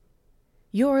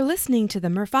You're listening to the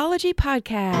Murphology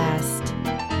Podcast.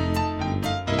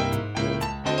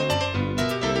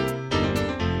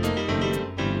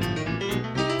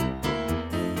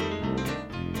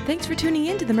 Thanks for tuning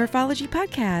in to the Murphology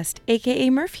Podcast, aka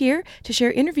Murph here to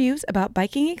share interviews about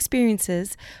biking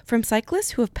experiences from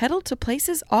cyclists who have pedaled to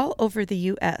places all over the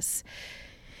U.S.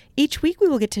 Each week we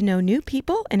will get to know new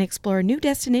people and explore new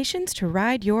destinations to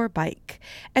ride your bike.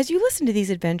 As you listen to these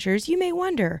adventures, you may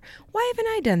wonder, why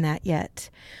haven't I done that yet?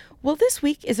 Well, this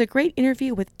week is a great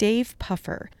interview with Dave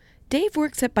Puffer. Dave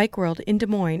works at Bike World in Des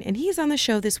Moines, and he is on the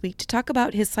show this week to talk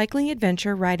about his cycling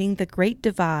adventure riding the Great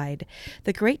Divide.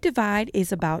 The Great Divide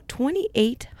is about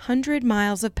 2,800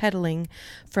 miles of pedaling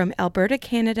from Alberta,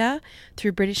 Canada,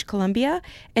 through British Columbia,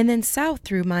 and then south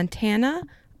through Montana,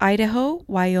 Idaho,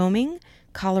 Wyoming,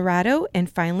 Colorado, and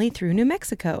finally through New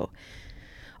Mexico,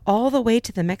 all the way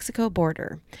to the Mexico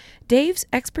border. Dave's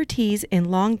expertise in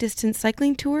long-distance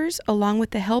cycling tours, along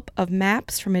with the help of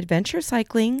maps from Adventure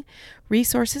Cycling,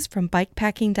 resources from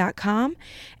bikepacking.com,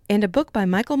 and a book by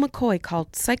Michael McCoy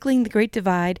called Cycling the Great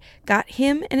Divide, got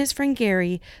him and his friend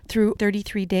Gary through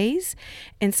 33 days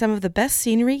and some of the best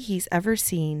scenery he's ever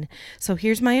seen. So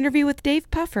here's my interview with Dave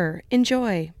Puffer.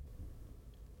 Enjoy.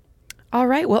 All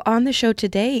right, well, on the show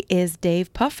today is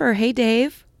Dave Puffer. Hey,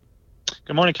 Dave.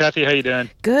 Good morning, Kathy. How you doing?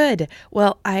 Good.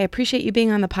 Well, I appreciate you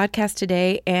being on the podcast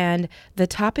today, and the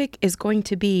topic is going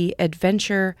to be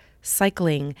adventure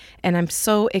cycling, and I'm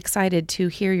so excited to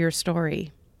hear your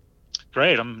story.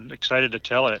 Great. I'm excited to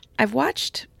tell it. I've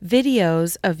watched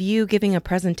videos of you giving a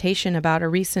presentation about a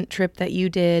recent trip that you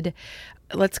did.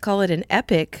 Let's call it an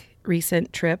epic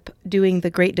recent trip doing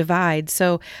the Great Divide.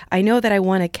 So I know that I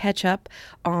want to catch up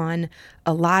on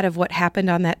a lot of what happened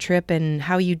on that trip and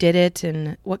how you did it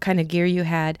and what kind of gear you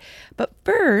had. But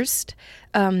first,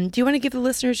 do you want to give the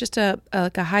listeners just a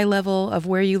high level of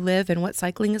where you live and what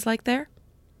cycling is like there?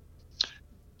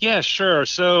 Yeah, sure.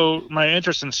 So my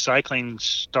interest in cycling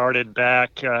started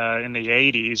back in the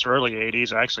 80s, early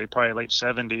 80s, actually probably late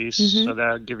 70s. Mm-hmm. So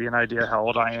that'll give you an idea how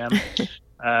old I am.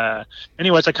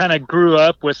 Anyways, I kind of grew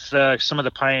up with some of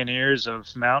the pioneers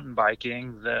of mountain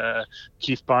biking, the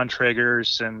Keith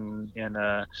Bontraggers and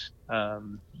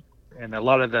a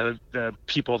lot of the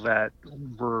people that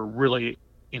were really,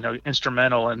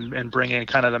 instrumental in bringing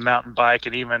kind of the mountain bike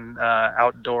and even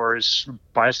outdoors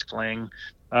bicycling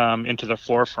into the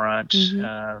forefront.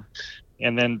 Mm-hmm.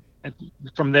 And then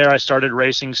from there, I started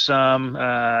racing some,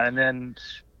 and then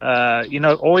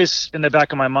always in the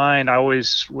back of my mind, I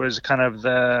always was kind of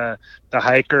the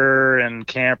hiker and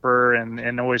camper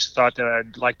and always thought that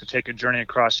I'd like to take a journey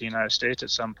across the United States at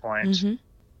some point. Mm-hmm.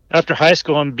 After high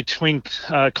school and between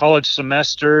college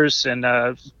semesters and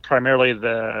primarily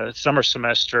the summer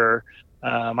semester,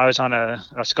 I was on a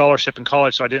scholarship in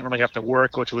college, so I didn't really have to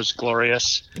work, which was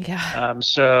glorious. Yeah.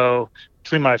 So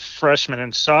between my freshman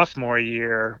and sophomore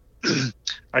year,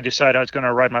 I decided I was going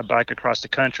to ride my bike across the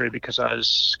country because I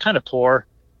was kind of poor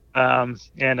and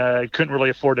I couldn't really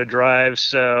afford to drive.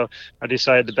 So I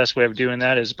decided the best way of doing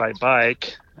that is by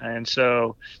bike. And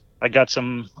so I got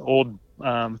some old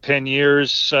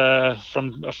panniers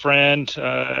from a friend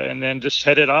and then just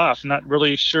headed off. Not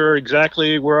really sure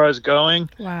exactly where I was going,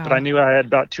 Wow. but I knew I had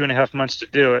about 2.5 months to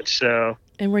do it. So.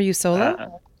 And were you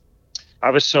solo?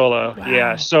 I was solo. Wow.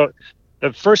 Yeah. So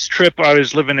the first trip I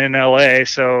was living in LA,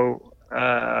 so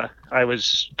I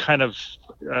was kind of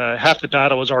half the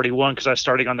battle was already won because I was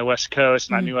starting on the West Coast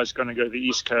and I knew I was going to go to the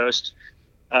East Coast.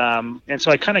 And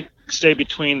so I kind of stayed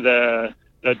between the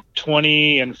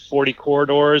 20 and 40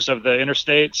 corridors of the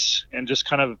interstates and just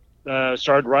kind of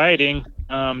started riding.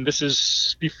 This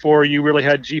is before you really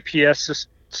had GPS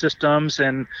systems,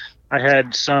 and I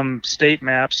had some state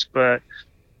maps, but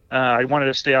I wanted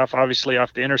to stay obviously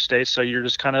off the interstate, so you're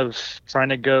just kind of trying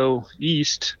to go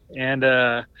east. And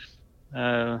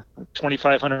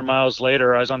 2,500 miles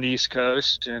later, I was on the East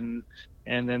Coast, and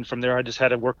then from there, I just had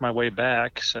to work my way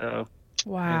back. So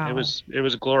wow, it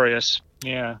was glorious.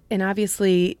 Yeah. And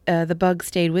obviously, the bug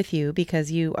stayed with you because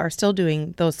you are still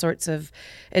doing those sorts of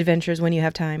adventures when you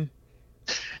have time.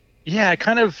 Yeah, I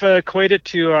kind of equate it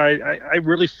to I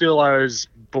really feel I was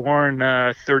born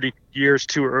 30 years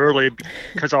too early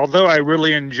because although I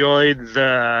really enjoyed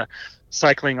the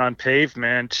cycling on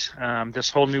pavement,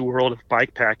 this whole new world of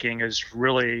bike packing is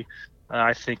really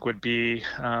I think would be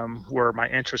where my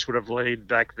interest would have laid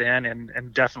back then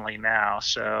and definitely now.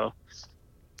 So.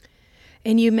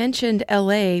 And you mentioned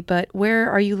LA, but where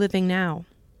are you living now?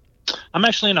 I'm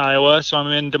actually in Iowa, so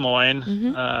I'm in Des Moines.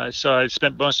 Mm-hmm. So I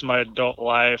spent most of my adult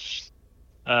life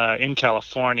in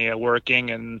California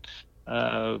working, and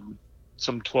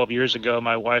some 12 years ago,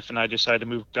 my wife and I decided to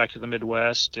move back to the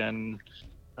Midwest, and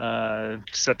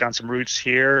set down some roots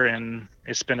here, and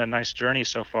it's been a nice journey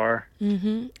so far.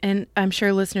 And I'm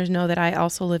sure listeners know that I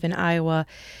also live in Iowa,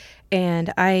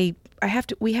 and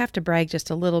we have to brag just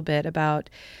a little bit about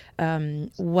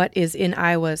what is in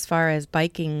Iowa as far as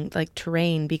biking, like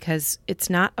terrain, because it's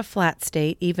not a flat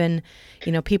state. Even,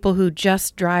 people who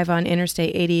just drive on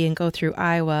Interstate 80 and go through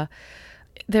Iowa,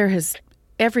 there is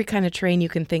every kind of terrain you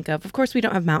can think of. Of course, we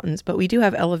don't have mountains, but we do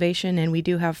have elevation, and we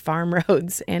do have farm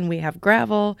roads, and we have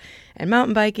gravel and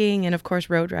mountain biking, and of course,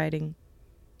 road riding.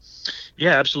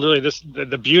 Yeah, absolutely.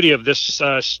 The beauty of this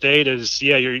state is,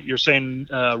 you're saying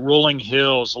rolling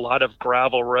hills, a lot of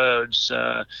gravel roads.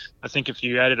 I think if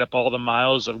you added up all the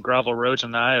miles of gravel roads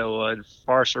in Iowa, it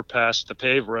far surpassed the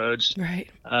paved roads. Right.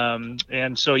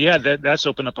 And so, that's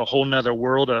opened up a whole nother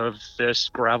world of this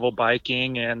gravel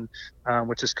biking, and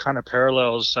which is kind of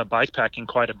parallels bike packing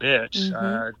quite a bit.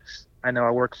 I know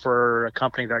I work for a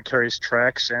company that carries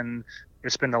Treks, and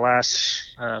it's been the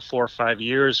last 4 or 5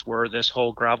 years where this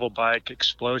whole gravel bike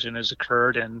explosion has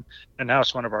occurred, and now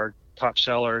it's one of our top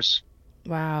sellers.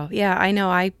 Wow. Yeah, I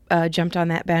know. I jumped on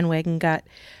that bandwagon, got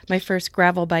my first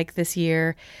gravel bike this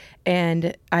year,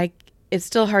 and it's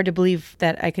still hard to believe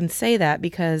that I can say that,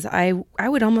 because I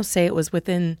would almost say it was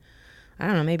within, I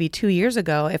don't know, maybe 2 years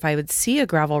ago, if I would see a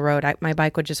gravel road, my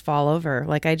bike would just fall over.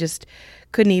 Like, I just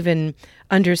couldn't even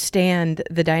understand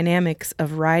the dynamics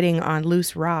of riding on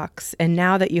loose rocks. And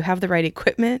now that you have the right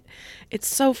equipment, it's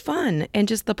so fun, and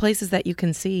just the places that you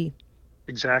can see.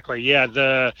 Exactly. Yeah.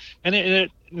 The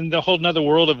whole nother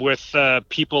world of with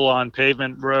people on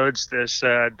pavement roads, this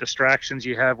distractions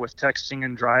you have with texting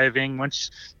and driving.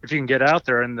 If you can get out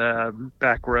there in the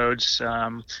back roads,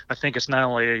 I think it's not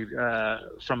only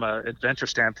from an adventure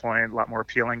standpoint a lot more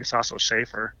appealing, it's also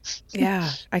safer. Yeah,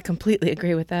 I completely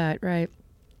agree with that. Right.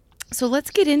 So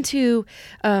let's get into,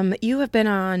 you have been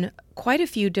on quite a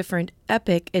few different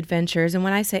epic adventures. And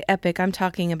when I say epic, I'm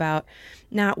talking about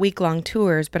not week-long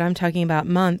tours, but I'm talking about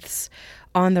months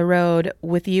on the road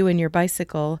with you and your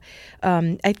bicycle.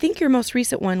 I think your most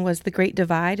recent one was the Great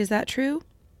Divide. Is that true?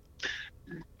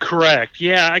 Correct.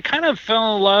 Yeah, I kind of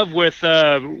fell in love with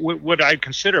what I'd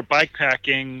consider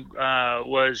bikepacking.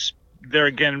 Was there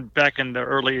again back in the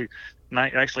early,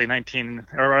 actually 19,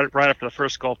 or right after the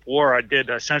first Gulf War. I did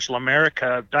Central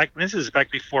America. This is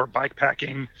back before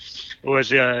bikepacking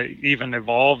was even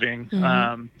evolving,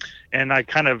 and I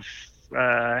kind of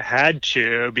had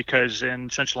to, because in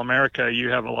Central America you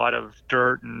have a lot of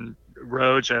dirt and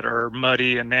roads that are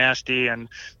muddy and nasty, and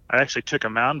I actually took a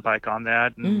mountain bike on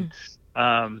that, and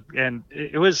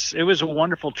it was a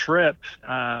wonderful trip,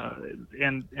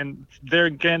 and there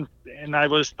again, and I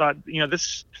always thought,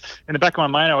 this in the back of my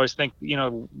mind, I always think,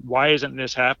 why isn't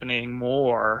this happening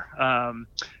more?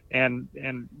 And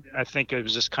I think it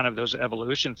was just kind of those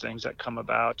evolution things that come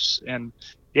about. And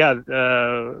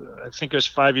I think it was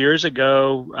 5 years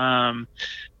ago.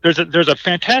 There's a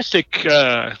fantastic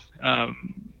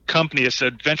company, it's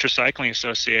Adventure Cycling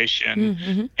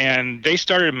Association, and they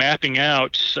started mapping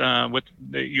out what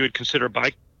you would consider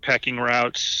bikepacking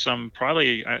routes.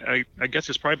 Probably, I guess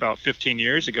it's probably about 15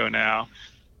 years ago now,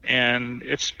 and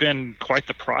it's been quite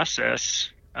the process.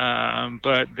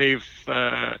 But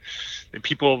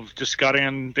people just got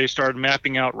in, they started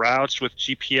mapping out routes with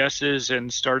GPSs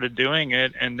and started doing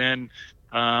it, and then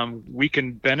we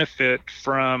can benefit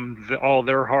from all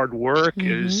their hard work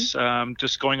is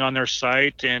just going on their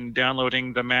site and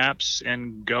downloading the maps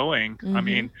and going. I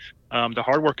mean, the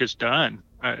hard work is done.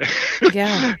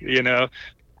 Yeah.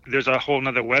 There's a whole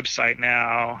nother website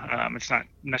now. It's not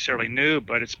necessarily new,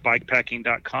 but it's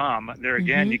bikepacking.com. There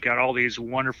again, you got all these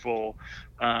wonderful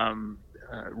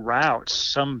routes,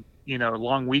 some,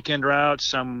 long weekend routes,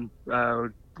 some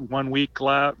 1 week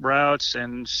routes,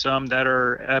 and some that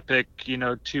are epic,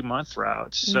 2-month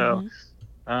routes. So,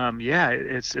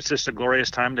 it's just a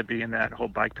glorious time to be in that whole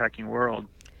bikepacking world.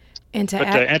 And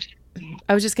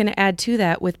I was just going to add to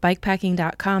that, with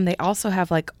bikepacking.com, they also have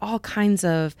like all kinds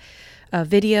of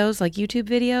videos, like YouTube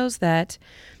videos that,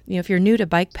 if you're new to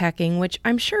bikepacking, which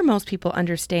I'm sure most people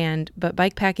understand, but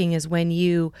bikepacking is when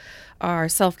you are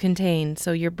self-contained.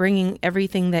 So you're bringing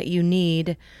everything that you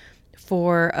need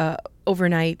for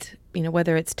overnight,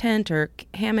 whether it's tent or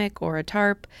hammock or a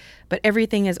tarp, but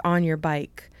everything is on your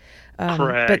bike.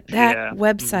 Correct. But that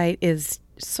website is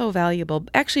so valuable.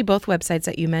 Actually, both websites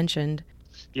that you mentioned.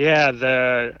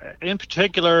 Yeah, in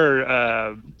particular,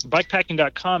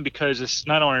 bikepacking.com, because it's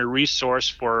not only a resource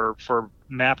for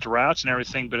mapped routes and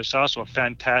everything, but it's also a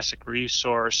fantastic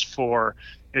resource for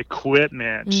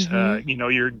equipment,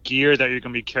 your gear that you're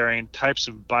going to be carrying, types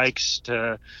of bikes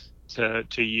to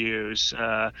to use,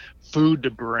 food to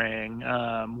bring,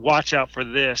 watch out for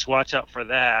this, watch out for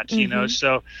that, Mm-hmm.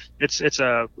 so it's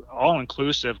a all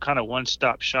inclusive kind of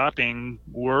one-stop shopping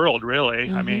world, really.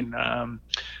 I Mm-hmm. mean,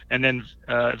 and then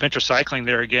Adventure Cycling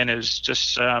there again is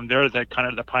just they're the kind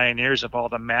of the pioneers of all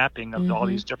the mapping of all Mm-hmm.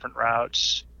 these different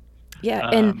routes. Yeah,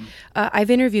 and um, I've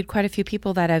interviewed quite a few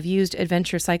people that have used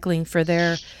adventure cycling for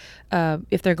their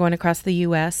if they're going across the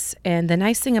U.S. And the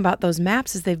nice thing about those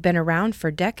maps is they've been around for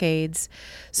decades,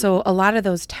 so a lot of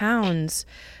those towns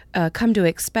come to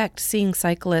expect seeing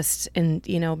cyclists and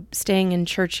staying in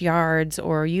churchyards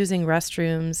or using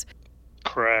restrooms.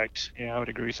 Correct. Yeah, I would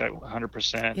agree with that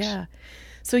 100%. Yeah.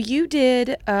 So you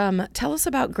did. Tell us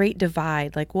about Great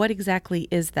Divide. Like, what exactly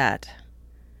is that?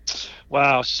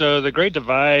 Wow. So the Great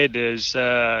Divide is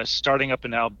starting up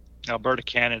in Alberta,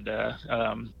 Canada,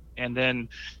 and then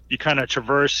you kind of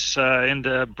traverse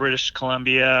into British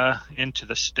Columbia, into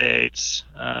the States.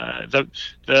 The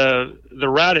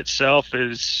route itself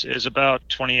is about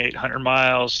 2,800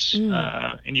 miles,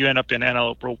 Mm, and you end up in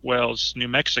Antelope Wells, New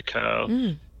Mexico.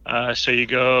 mm, So you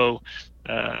go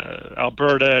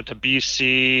Alberta to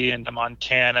BC and to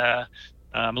Montana,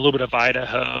 a little bit of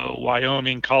Idaho,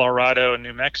 Wyoming, Colorado, and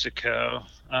New Mexico.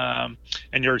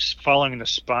 And you're following the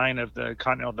spine of the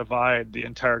Continental Divide the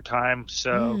entire time.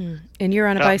 So mm. And you're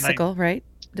on a about nine. bicycle, right?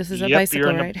 This is a Yep, you're bicycle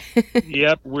in the. ride.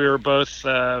 Yep, we were both.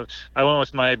 I went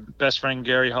with my best friend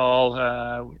Gary Hall,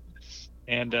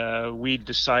 and we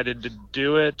decided to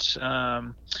do it.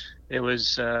 It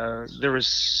was there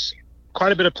was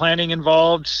quite a bit of planning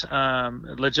involved.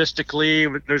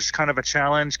 Logistically, there's kind of a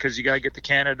challenge because you got to get to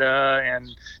Canada, and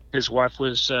his wife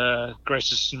was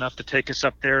gracious enough to take us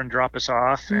up there and drop us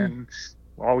off, Mm, and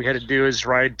all we had to do is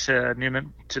ride to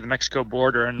the Mexico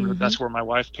border, and mm-hmm. that's where my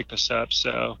wife picked us up.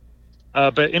 So.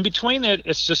 But in between it,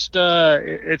 it's just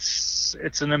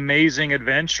it's an amazing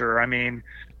adventure. I mean,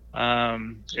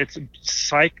 it's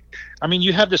psych. I mean,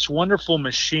 you have this wonderful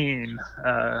machine,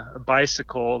 a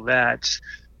bicycle that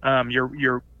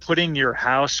you're putting your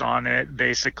house on it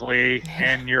basically,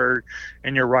 Yeah.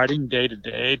 and you're riding day to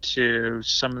day to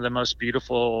some of the most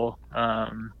beautiful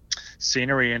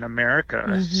scenery in America.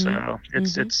 Mm-hmm. So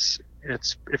Mm-hmm. it's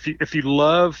if you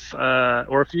love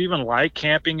or if you even like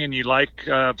camping and you like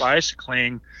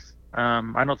bicycling,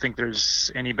 I don't think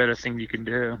there's any better thing you can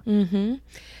do. Mm-hmm.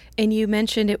 And you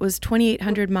mentioned it was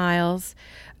 2,800 miles.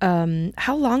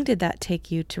 How long did that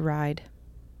take you to ride?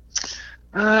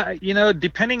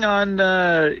 Depending on,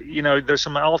 there's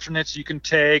some alternates you can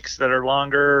take that are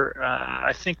longer.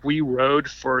 I think we rode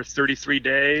for 33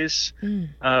 days.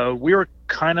 Mm. We were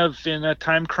kind of in a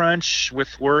time crunch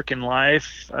with work and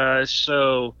life.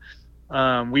 So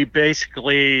we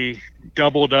basically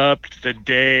doubled up the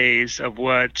days of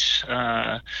what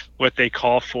they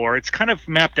call for. It's kind of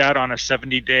mapped out on a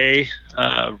 70-day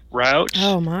route.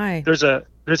 Oh my.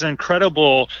 There's an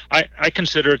incredible. I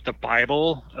consider it the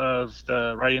Bible of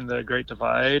the writing the Great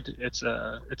Divide. It's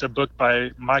a book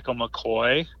by Michael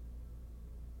McCoy,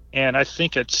 and I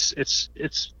think it's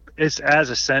as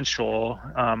essential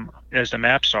as the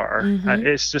maps are. Mm-hmm.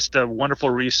 It's just a wonderful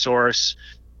resource.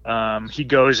 He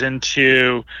goes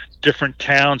into different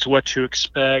towns, what to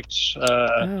expect,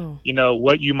 Oh.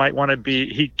 what you might want to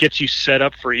be. He gets you set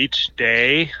up for each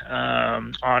day,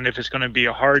 on if it's going to be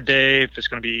a hard day, if it's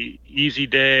going to be easy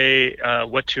day,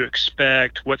 what to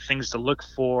expect, what things to look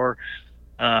for.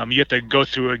 You have to go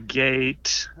through a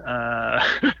gate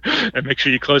and make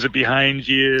sure you close it behind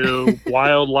you.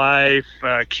 Wildlife,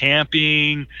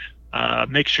 camping.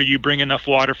 Make sure you bring enough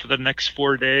water for the next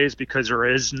 4 days because there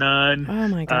is none. Oh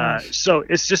my gosh. So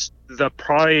it's just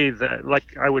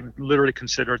like I would literally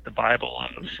consider it the Bible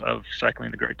of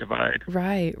cycling the Great Divide.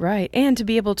 Right, right. And to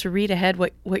be able to read ahead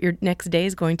what your next day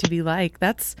is going to be like.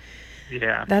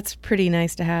 Yeah. That's pretty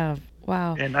nice to have.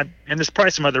 Wow. And there's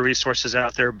probably some other resources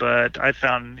out there, but I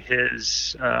found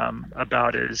his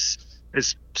about as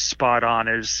spot on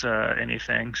as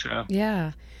anything. So.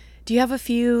 Yeah. Do you have a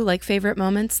few like favorite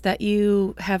moments that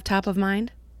you have top of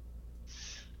mind?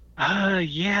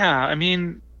 Yeah. I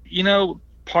mean,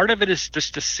 part of it is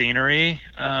just the scenery,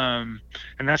 and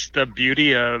that's the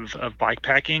beauty of bike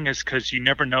packing, is because you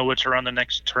never know what's around the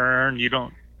next turn. You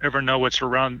don't ever know what's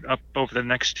around up over the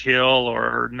next hill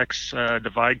or next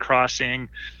divide crossing.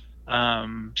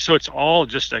 So it's all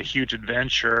just a huge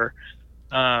adventure.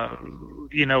 We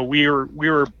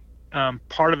were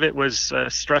part of it was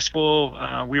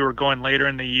stressful. We were going later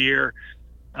in the year.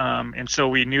 And so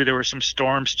we knew there were some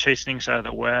storms chasing us out of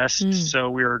the west. Mm. So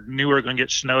knew we were going to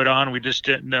get snowed on. We just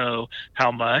didn't know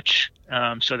how much.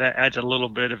 So that adds a little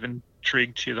bit of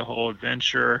intrigue to the whole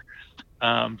adventure.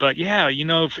 But yeah,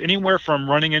 if anywhere from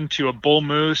running into a bull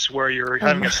moose where you're Oh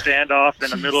having my, a standoff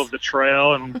in the middle jeez. of the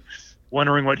trail and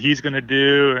wondering what he's going to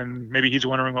do, and maybe he's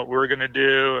wondering what we're going to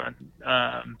do,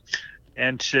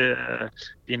 and to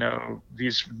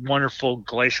these wonderful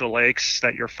glacial lakes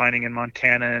that you're finding in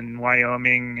Montana and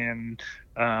Wyoming,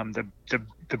 and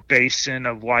the basin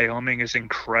of Wyoming is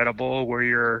incredible, where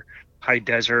you're high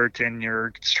desert and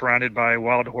you're surrounded by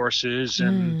wild horses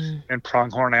Mm. and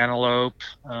pronghorn antelope.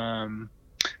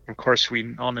 Of course,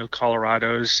 we all know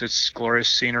Colorado's its glorious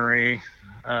scenery.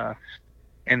 Uh,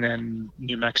 and then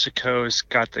New Mexico's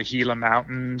got the Gila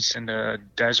Mountains and the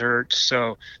desert.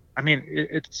 So, I mean,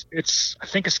 it's I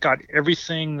think it's got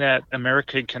everything that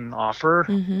America can offer,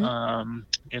 Mm-hmm.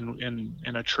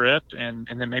 in a trip, and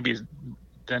then maybe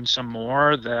then some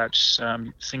more, that's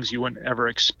things you wouldn't ever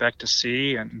expect to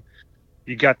see, and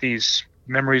you got these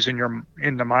memories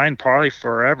in the mind probably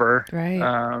forever, Right.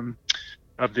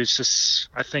 of this. Just,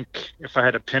 I think if I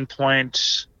had to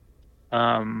pinpoint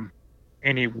um,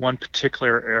 any one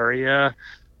particular area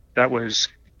that was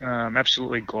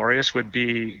absolutely glorious, would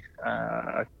be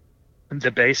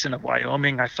the basin of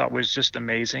Wyoming. I thought was just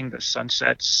amazing. The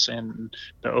sunsets and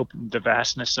the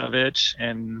vastness of it,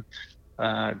 and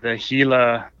the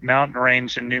Gila mountain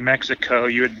range in New Mexico.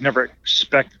 You would never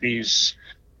expect these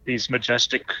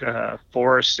majestic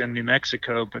forests in New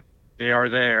Mexico, but they are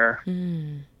there.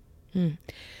 Mm. Mm.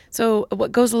 So,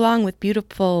 what goes along with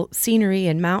beautiful scenery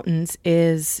and mountains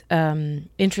is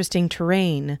interesting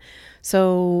terrain.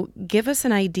 So, give us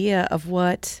an idea of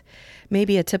what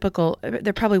maybe a typical,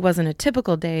 there probably wasn't a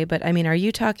typical day, but I mean, are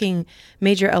you talking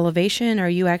major elevation? Are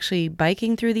you actually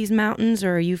biking through these mountains,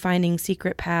 or are you finding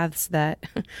secret paths that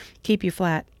keep you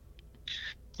flat?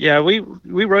 Yeah, we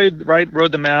rode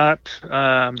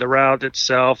the route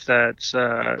itself. That's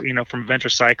from Venture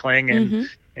Cycling, Mm-hmm.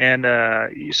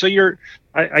 and so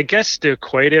I guess to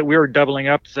equate it, we were doubling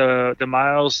up the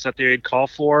miles that they'd call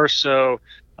for. So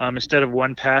instead of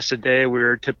one pass a day, we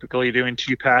were typically doing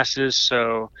two passes.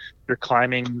 So you're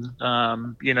climbing,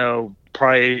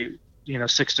 probably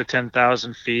 6 to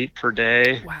 10,000 feet per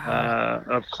day Wow.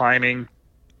 of climbing.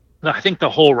 I think the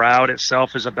whole route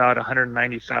itself is about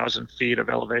 190,000 feet of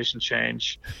elevation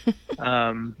change.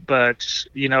 But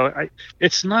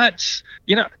it's not,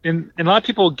 and a lot of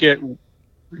people get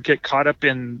caught up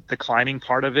in the climbing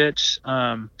part of it.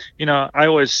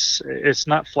 It's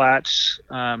not flat.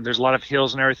 There's a lot of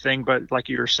hills and everything, but like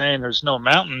you were saying, there's no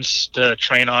mountains to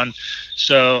train on.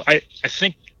 So I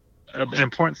think an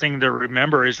important thing to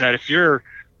remember is that if you're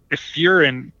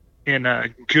in a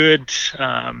good,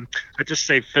 I just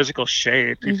say physical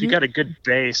shape, if you Mm-hmm. got a good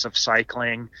base of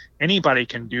cycling, anybody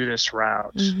can do this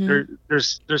route. Mm-hmm.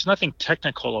 There's nothing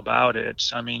technical about it.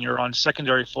 I mean, you're on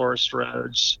secondary forest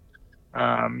roads.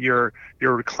 You're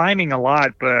climbing a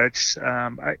lot, but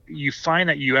you find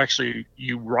that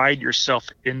you ride yourself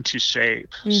into shape.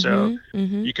 So Mm-hmm.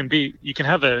 Mm-hmm. you can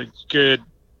have a good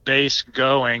base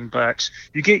going, but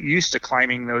you get used to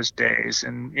climbing those days,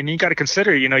 and you got to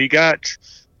consider, you got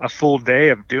a full day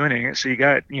of doing it, so you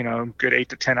got good 8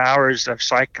 to 10 hours of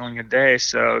cycling a day.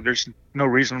 So there's no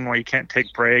reason why you can't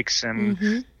take breaks,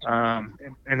 Mm-hmm.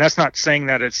 and that's not saying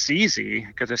that it's easy,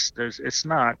 because it's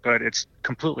not, but it's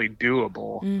completely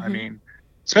doable. I Mm-hmm. mean,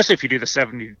 especially if you do the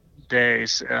 70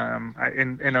 days.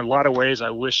 In a lot of ways,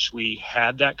 I wish we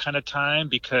had that kind of time,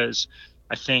 because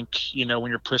I think, when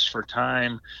you're pushed for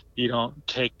time, you don't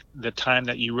take the time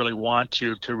that you really want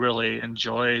to really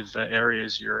enjoy the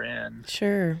areas you're in.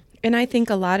 Sure. And I think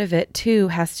a lot of it too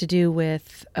has to do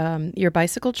with your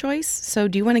bicycle choice. So,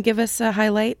 do you want to give us a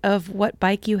highlight of what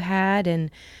bike you had?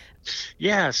 And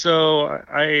Yeah, so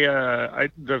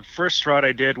the first route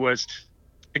I did was,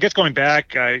 I guess going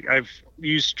back, I've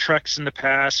used Trex in the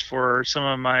past for some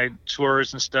of my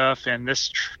tours and stuff, and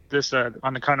this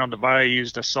on the Continental Divide, I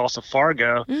used a Salsa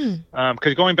Fargo, mm,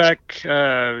 because going back,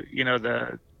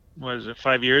 the was it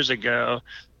 5 years ago.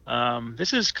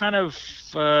 This is kind of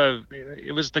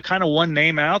it was the kind of one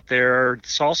name out there,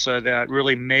 Salsa, that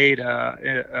really made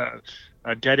a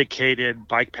dedicated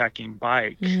bike packing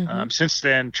bike. mm-hmm, Since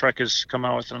then, Trek has come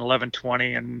out with an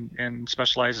 1120, and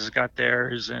Specialized has got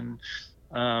theirs, and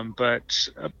but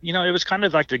it was kind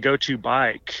of like the go-to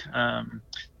bike,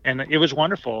 and it was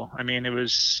wonderful. I mean,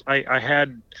 I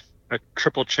had a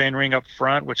triple chain ring up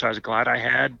front, which I was glad I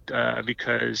had,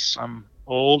 because I'm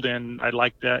old and I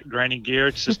like that grinding gear.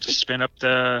 It's just to spin up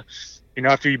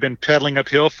after you've been pedaling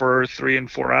uphill for 3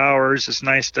 and 4 hours, it's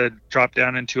nice to drop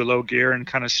down into a low gear and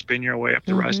kind of spin your way up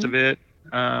the rest mm-hmm, of it.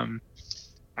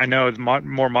 I know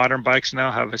more modern bikes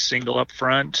now have a single up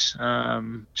front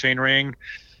chain ring.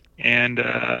 And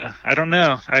I don't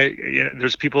know.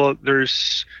 There's people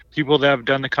that have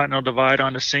done the Continental Divide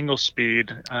on a single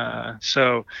speed.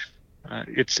 So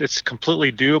it's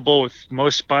completely doable with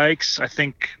most bikes. I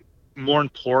think more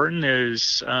important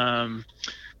is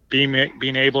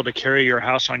being able to carry your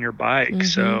house on your bike.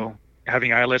 So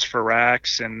having eyelets for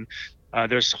racks, and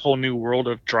there's a whole new world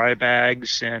of dry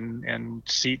bags and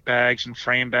seat bags and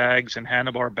frame bags and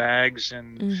handlebar bags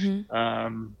and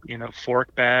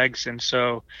fork bags. And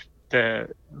so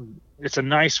it's a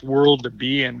nice world to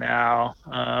be in now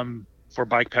for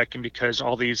bike packing, because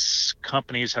all these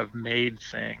companies have made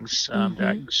things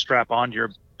that strap onto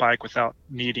your bike without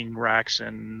needing racks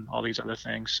and all these other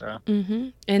things. So.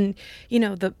 And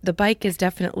the bike is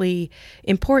definitely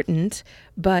important,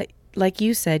 but like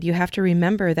you said, you have to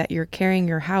remember that you're carrying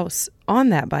your house on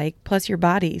that bike plus your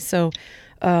body. So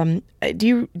did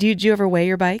you ever weigh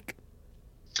your bike?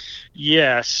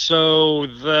 Yeah, so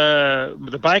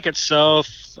the bike itself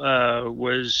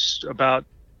was about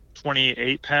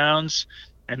 28 pounds,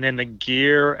 and then the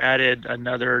gear added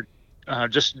another,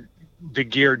 just the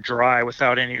gear dry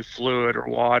without any fluid or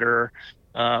water,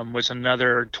 was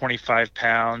another 25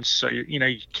 pounds. So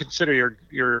you consider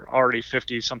you're already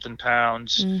 50 something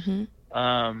pounds. And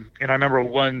I remember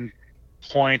one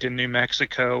point in New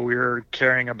Mexico, we were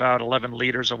carrying about 11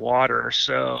 liters of water.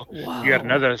 So Wow. You got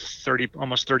another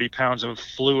almost 30 pounds of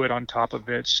fluid on top of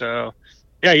it. So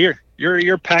yeah,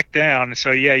 you're packed down.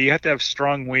 So yeah, you have to have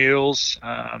strong wheels.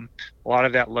 A lot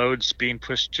of that load's being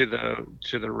pushed to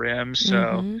the rim.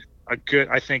 So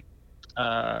I think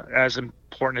as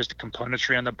important as the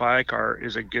componentry on the bike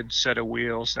is a good set of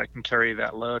wheels that can carry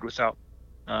that load without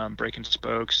breaking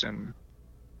spokes and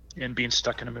being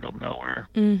stuck in the middle of nowhere.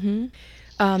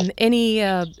 Any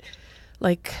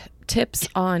like tips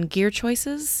on gear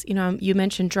choices? You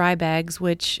mentioned dry bags,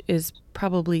 which is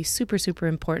probably super, super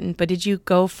important, but did you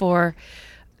go for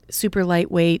super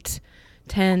lightweight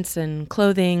tents and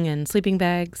clothing and sleeping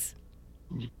bags?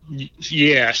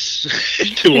 Yes,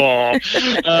 to all.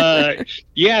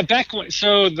 Yeah,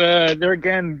 there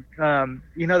again,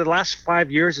 the last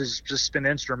 5 years has just been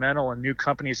instrumental in new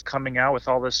companies coming out with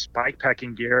all this bike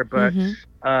packing gear. But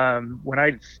when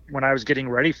I was getting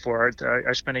ready for it,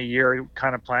 I spent a year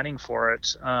kind of planning for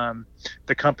it.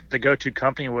 The go-to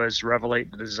company was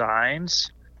Revelate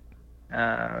Designs.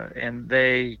 And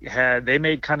they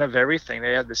made kind of everything.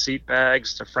 They had the seat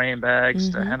bags, the frame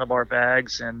bags, the handlebar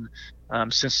bags, and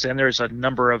since then there's a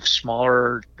number of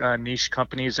smaller niche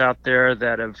companies out there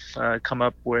that have come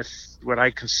up with what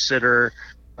I consider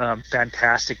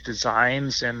fantastic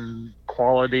designs and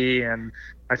quality. And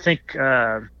I think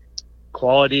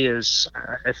quality is,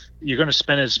 if you're going to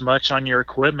spend as much on your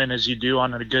equipment as you do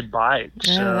on a good bike.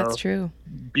 Yeah, so that's true.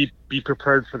 Be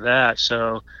prepared for that.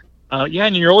 So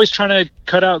and you're always trying to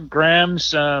cut out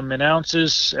grams and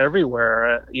ounces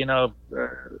everywhere.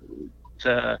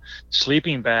 The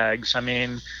sleeping bags. I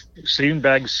mean, sleeping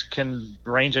bags can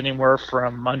range anywhere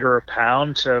from under a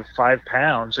pound to 5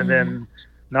 pounds, and then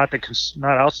not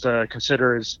else to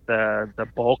consider is the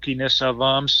bulkiness of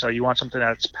them. So you want something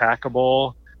that's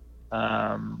packable.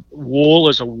 Wool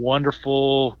is a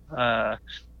wonderful part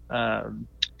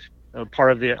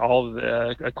of all of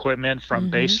the equipment, from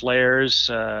base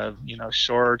layers,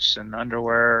 shorts and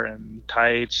underwear and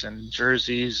tights and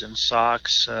jerseys and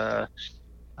socks.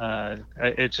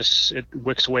 It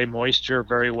wicks away moisture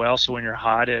very well. So when you're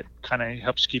hot, it kind of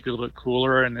helps keep you a little bit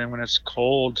cooler. And then when it's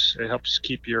cold, it helps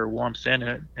keep your warmth in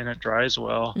it, and it dries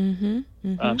well.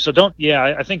 So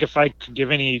I think if I could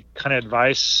give any kind of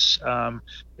advice,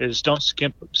 is don't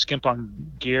skimp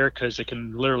on gear, because it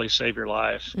can literally save your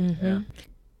life. Yeah.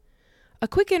 A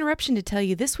quick interruption to tell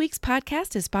you this week's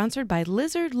podcast is sponsored by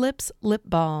Lizard Lips Lip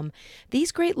Balm.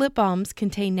 These great lip balms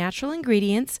contain natural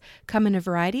ingredients, come in a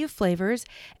variety of flavors,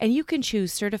 and you can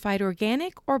choose certified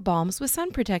organic or balms with sun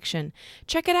protection.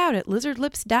 Check it out at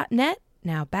lizardlips.net.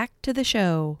 Now back to the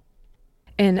show.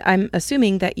 And I'm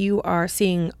assuming that you are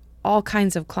seeing all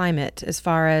kinds of climate as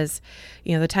far as,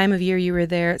 the time of year you were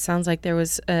there. It sounds like there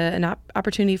was an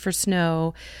opportunity for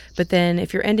snow, but then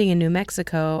if you're ending in New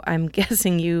Mexico, I'm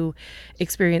guessing you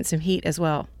experienced some heat as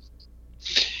well.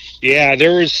 Yeah,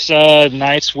 there was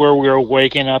nights where we were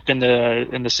waking up in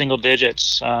the single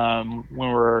digits. I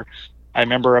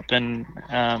remember up in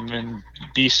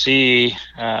BC,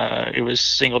 it was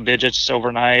single digits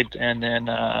overnight, and then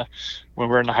when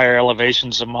we're in the higher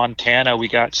elevations of Montana, we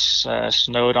got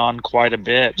snowed on quite a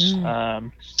bit.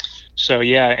 So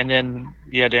yeah, and then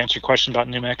to answer your question about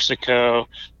New Mexico,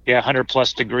 100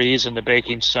 plus degrees in the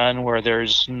baking sun, where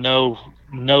there's no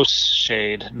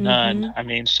shade, none. I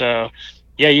mean, so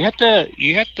yeah, you have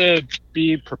to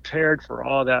be prepared for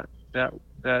all that that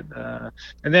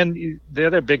and then the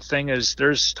other big thing is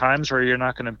there's times where you're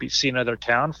not going to see another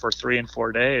town for 3 and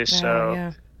 4 days. So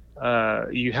yeah.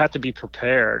 you have to be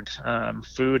prepared.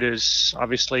 Food is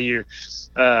obviously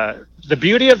the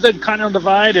beauty of the Continental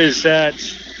Divide is that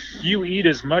you eat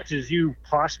as much as you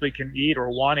possibly can eat or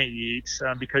want to eat,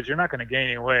 because you're not going to gain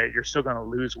any weight. You're still going to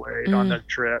lose weight on the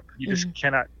trip. You just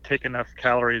cannot take enough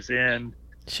calories in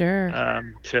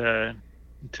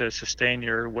to sustain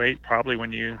your weight probably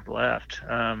when you left,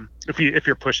 if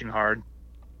you're pushing hard,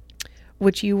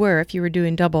 which you were if you were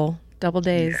doing double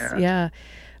days. Yeah.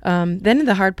 Then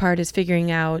the hard part is figuring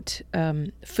out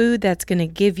food that's going to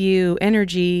give you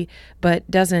energy but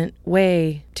doesn't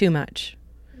weigh too much.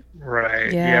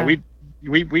 Right. Yeah.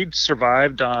 We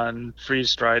survived on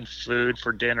freeze-dried food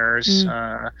for dinners,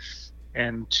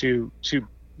 and two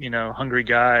hungry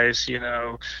guys,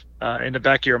 in the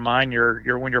back of your mind,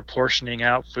 you're when you're portioning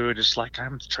out food, it's like,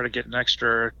 I'm trying to get an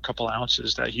extra couple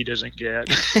ounces that he doesn't get.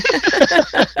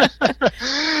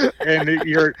 And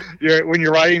you're when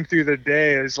you're riding through the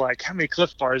day, it's like, how many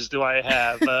Cliff Bars do I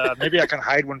have? Maybe I can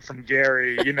hide one from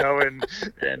Gary, and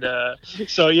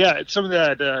so yeah, some of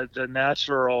that the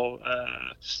natural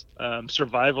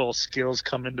survival skills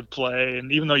come into play.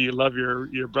 And even though you love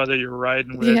your brother you're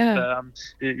riding with,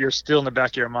 you're still in the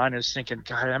back of your mind is thinking,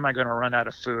 God, am I going to run out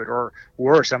of food? Or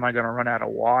worse, am I going to run out of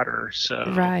water? So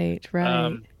right.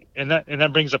 And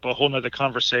that brings up a whole nother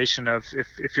conversation of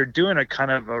if you're doing a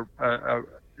kind of a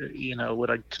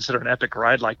what I consider an epic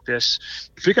ride like this,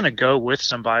 if you're going to go with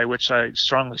somebody, which I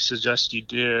strongly suggest you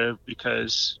do,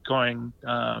 because going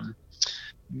out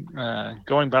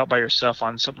by yourself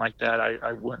on something like that,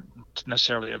 I wouldn't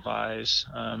necessarily advise.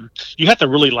 You have to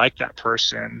really like that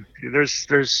person.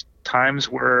 There's times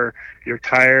where you're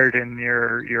tired and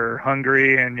you're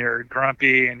hungry and you're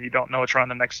grumpy and you don't know what's around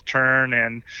the next turn.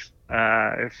 And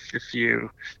if you,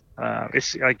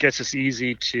 I guess it's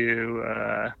easy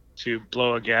to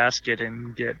blow a gasket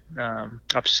and get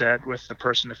upset with the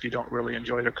person if you don't really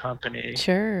enjoy their company.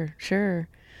 Sure.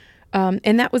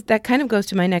 And that kind of goes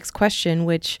to my next question,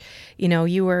 which,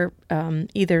 you were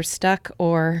either stuck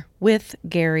or with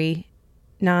Gary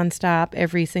nonstop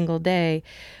every single day.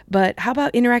 But how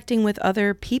about interacting with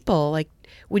other people? Like,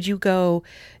 would you go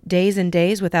days and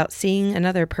days without seeing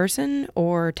another person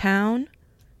or town?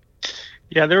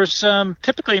 Yeah, there's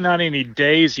typically not any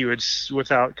days you would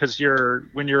without, because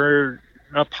when you're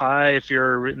up high, if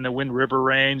you're in the Wind River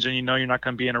range and you're not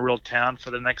going to be in a real town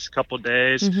for the next couple of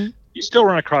days, you still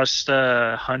run across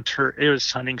hunter. It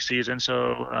was hunting season,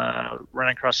 so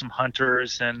running across some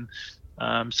hunters and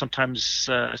sometimes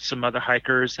some other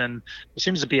hikers, and there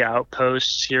seems to be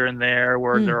outposts here and there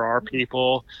where there are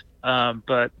people.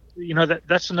 But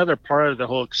that's another part of the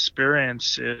whole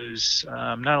experience is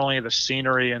not only the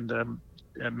scenery and the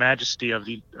majesty of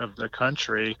the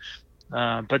country,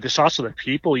 but it's also the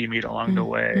people you meet along the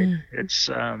way. It's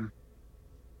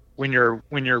when you're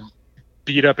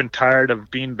beat up and tired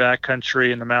of being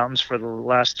backcountry in the mountains for the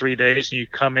last 3 days and you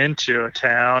come into a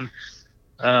town,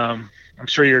 I'm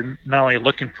sure you're not only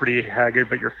looking pretty haggard,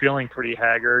 but you're feeling pretty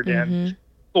haggard. And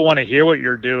people want to hear what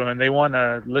you're doing. They want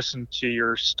to listen to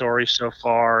your story so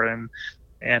far. And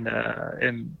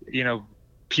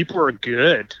people are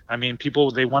good. I mean,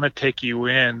 they want to take you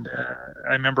in.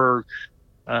 I remember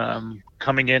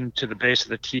coming into the base of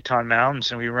the Teton Mountains,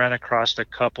 and we ran across a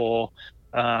couple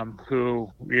who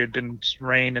we had been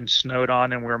rained and snowed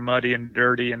on, and we were muddy and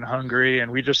dirty and hungry,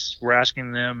 and we just were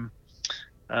asking them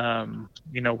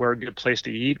where a good place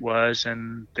to eat was,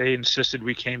 and they insisted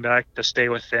we came back to stay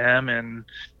with them. And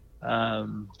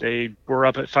they were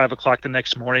up at 5 o'clock the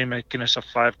next morning making us a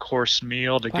 5-course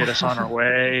meal to get us on our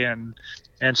way.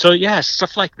 And so, yeah,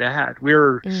 stuff like that. We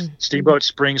were Steamboat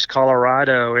Springs,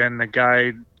 Colorado, and the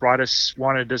guy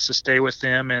wanted us to stay with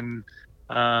him. And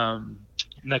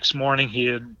next morning he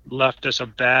had left us a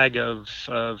bag of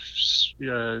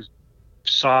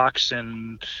socks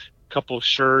and a couple of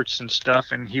shirts and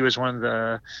stuff. And he was one of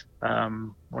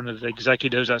the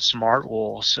executives at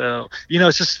Smartwool. So,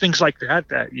 it's just things like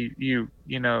that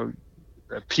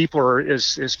people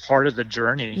is part of the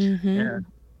journey. Yeah.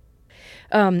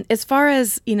 As far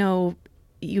as, you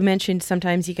mentioned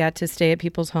sometimes you got to stay at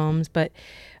people's homes, but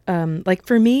like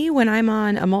for me, when I'm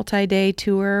on a multi-day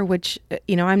tour, which,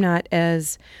 I'm not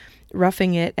as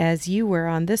roughing it as you were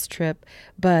on this trip,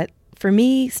 but for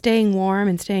me, staying warm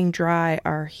and staying dry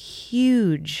are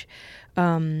huge.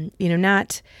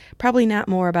 Probably not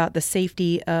more about the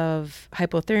safety of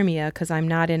hypothermia, because I'm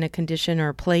not in a condition or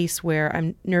a place where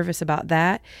I'm nervous about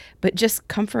that, but just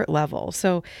comfort level.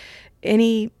 So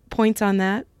any points on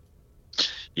that?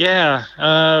 Yeah,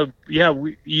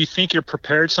 you think you're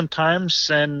prepared sometimes,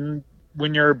 and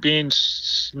when you're being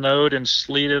snowed and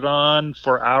sleeted on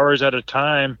for hours at a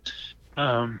time,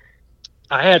 um,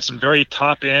 I had some very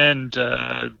top end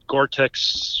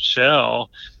Gore-Tex shell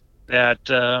that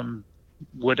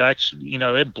would actually,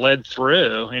 it bled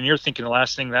through, and you're thinking the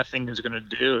last thing that thing is going to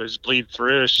do is bleed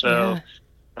through. So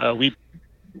Yeah. uh, we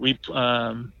we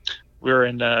um, we were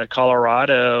in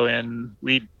Colorado, and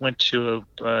we went to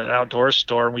an outdoor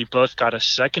store, and we both got a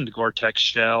second Gore-Tex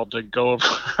shell to go over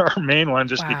our main one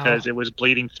just Wow. because it was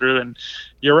bleeding through. And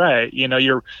you're right,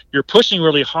 you're pushing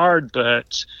really hard,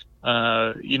 but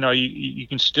you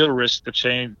can still risk the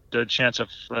chance of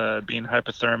being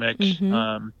hypothermic.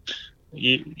 Mm-hmm.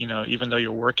 Even though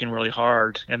you're working really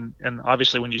hard, and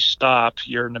obviously when you stop,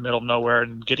 you're in the middle of nowhere,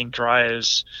 and getting dry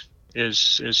is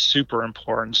super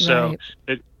important. So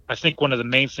Right. I think one of the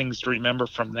main things to remember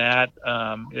from that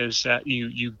is that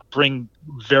you bring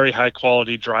very high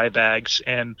quality dry bags,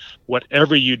 and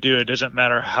whatever you do, it doesn't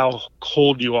matter how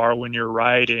cold you are when you're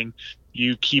riding,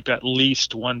 you keep at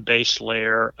least one base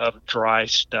layer of dry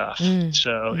stuff. Mm.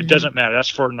 So it Mm-hmm. doesn't matter. That's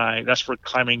for night. That's for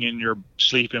climbing in your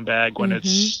sleeping bag when Mm-hmm.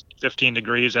 it's 15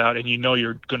 degrees out and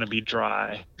you're going to be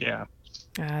dry. Yeah,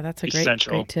 That's a great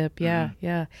essential. tip. Hmm. Yeah,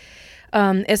 yeah.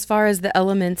 As far as the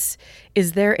elements,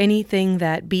 is there anything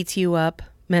that beats you up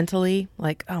mentally?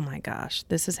 Like, oh my gosh,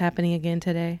 this is happening again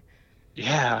today?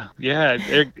 Yeah.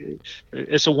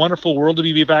 It's a wonderful world to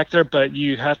be back there, but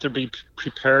you have to be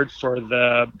prepared for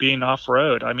the being off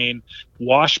road. I mean,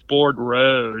 washboard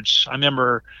roads. I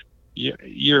remember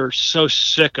you're so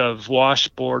sick of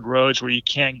washboard roads where you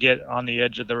can't get on the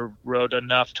edge of the road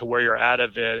enough to where you're out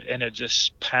of it, and it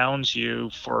just pounds you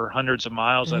for hundreds of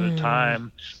miles at a Mm.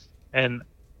 time. And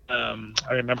I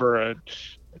remember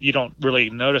you don't really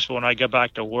notice, but when I get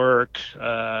back to work,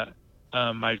 my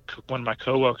one of my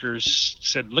coworkers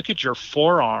said, "Look at your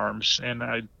forearms," and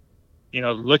I,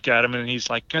 look at him, and he's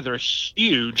like, "God, they're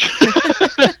huge."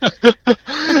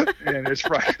 And it's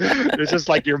just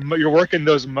like you're working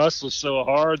those muscles so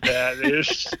hard that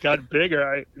it's got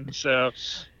bigger. And so,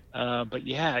 but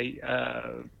yeah,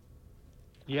 and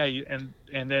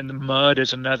then the mud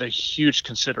is another huge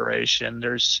consideration.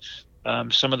 There's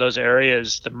some of those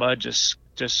areas, the mud just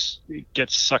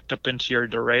gets sucked up into your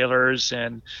derailleurs,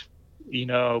 and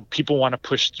people want to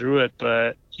push through it,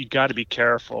 but you got to be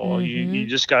careful. You Mm-hmm.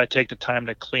 just got to take the time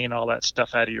to clean all that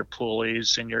stuff out of your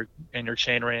pulleys and your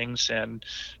chain rings, and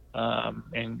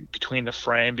between the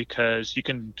frame, because you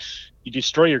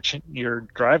destroy your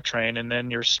drivetrain, and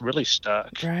then you're really stuck.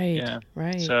 Right, Yeah.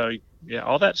 right. So yeah,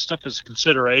 all that stuff is a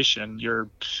consideration. You're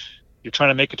trying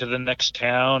to make it to the next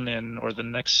town or the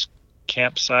next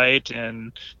campsite,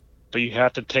 but you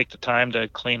have to take the time to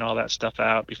clean all that stuff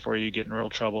out before you get in real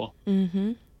trouble.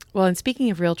 Mm-hmm. Well, and speaking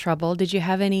of real trouble, did you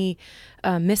have any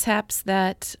mishaps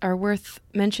that are worth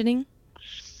mentioning?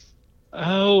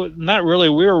 Oh, not really.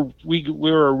 We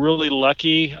were really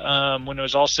lucky. When it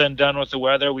was all said and done with the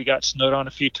weather, we got snowed on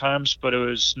a few times, but it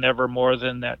was never more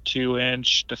than that 2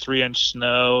 inch to 3 inch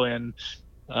snow.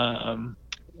 Um,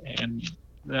 and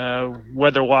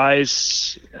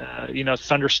weather-wise,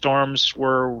 thunderstorms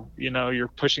were, you're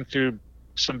pushing through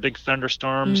some big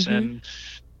thunderstorms, Mm-hmm.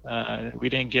 and we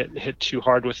didn't get hit too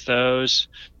hard with those.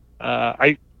 Uh,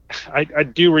 I, I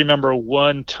do remember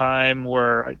one time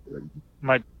where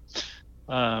my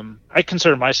I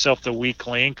consider myself the weak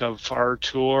link of our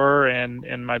tour,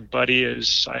 and my buddy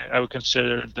is, I would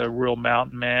consider the real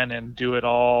mountain man and do it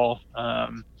all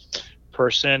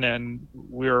person. And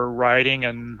we were riding,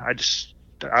 and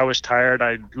I was tired.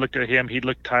 I looked at him, he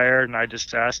looked tired, and I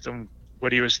just asked him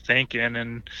what he was thinking,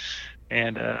 and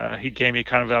he gave me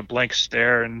kind of a blank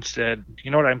stare and said,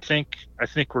 "You know what I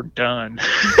think we're done."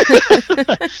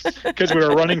 Because we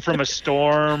were running from a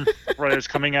storm that was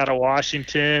coming out of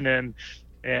Washington, and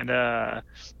uh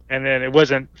and then it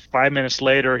wasn't 5 minutes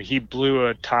later, he blew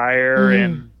a tire, Mm.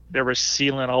 and there was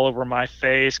sealant all over my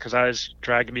face because I was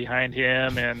dragging behind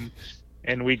him.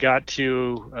 And we got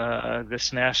to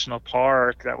this national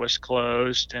park that was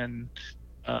closed, and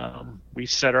we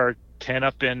set our tent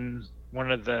up in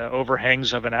one of the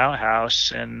overhangs of an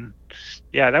outhouse. And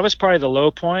yeah, that was probably the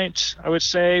low point. I would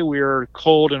say we were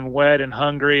cold and wet and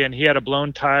hungry, and he had a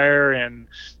blown tire, and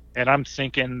I'm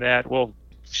thinking that, well,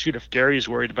 shoot, if Gary's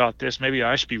worried about this, maybe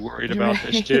I should be worried about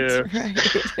this Right, too.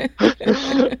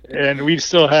 right. And we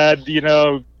still had,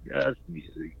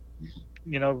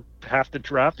 half the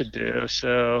drop to do.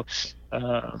 So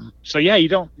yeah, you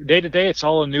don't, day to day, it's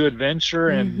all a new adventure,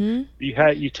 and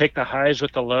Mm-hmm. you take the highs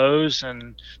with the lows,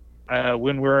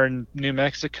 when we were in New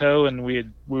Mexico and we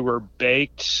were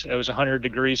baked. It was 100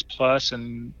 degrees plus,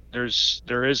 and there is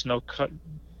no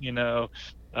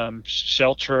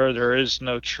shelter. There is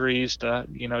no trees to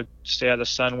stay out of the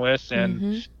sun with,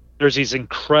 and there's these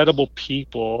incredible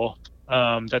people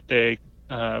that they're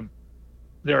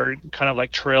kind of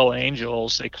like trail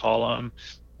angels, they call them,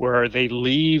 where they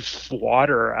leave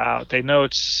water out. They know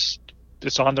it's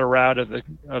on the route of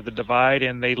the divide,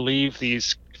 and they leave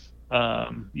these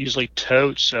usually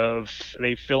totes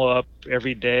they fill up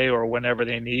every day or whenever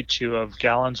they need to of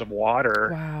gallons of water.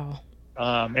 Wow.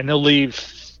 And they'll leave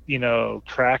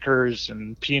crackers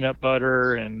and peanut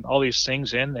butter and all these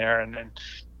things in there,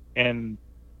 and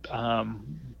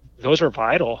those are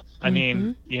vital. I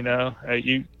mean,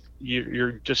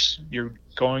 you're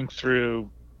going through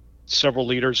several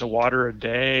liters of water a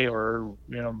day, or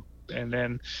and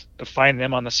then to find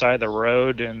them on the side of the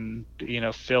road and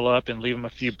fill up and leave them a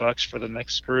few bucks for the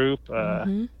next group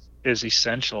is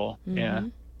essential. Yeah.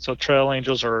 So trail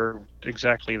angels are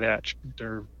exactly that.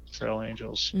 They're trail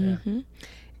angels. Yeah.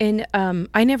 And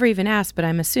I never even asked, but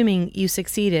I'm assuming you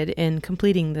succeeded in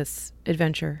completing this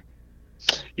adventure.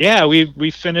 Yeah,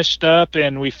 we finished up,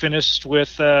 and we finished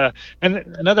with and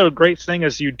another great thing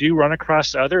is you do run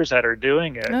across others that are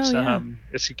doing it. Oh, yeah.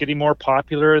 It's getting more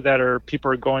popular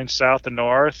people are going south and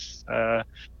north,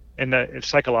 and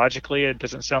psychologically it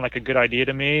doesn't sound like a good idea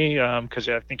to me, because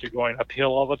I think you're going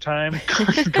uphill all the time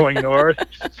going north,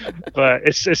 but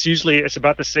it's usually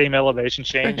about the same elevation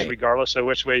change, right, regardless of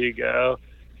which way you go.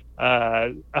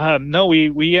 No,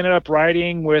 we ended up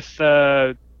riding with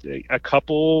a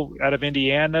couple out of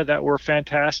Indiana that were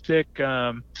fantastic.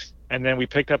 And then we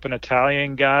picked up an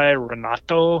Italian guy,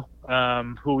 Renato,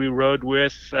 who we rode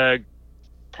with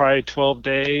probably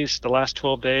the last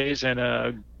 12 days, and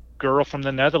a girl from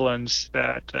the Netherlands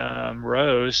that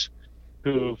Rose,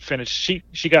 who finished.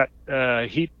 She got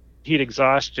heat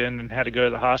exhaustion and had to go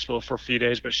to the hospital for a few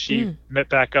days, but she met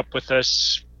back up with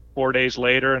us 4 days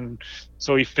later, and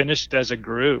so we finished as a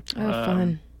group. Oh,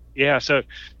 fun. Yeah, so.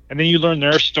 And then you learn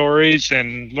their stories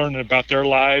and learn about their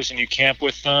lives, and you camp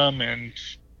with them, and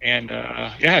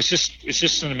yeah, it's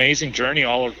just an amazing journey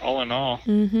all in all.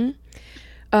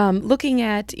 Looking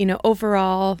at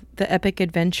overall the epic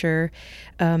adventure,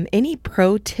 any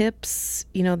pro tips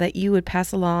that you would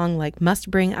pass along, like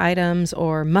must bring items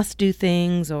or must do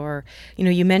things, or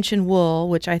you mentioned wool,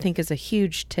 which I think is a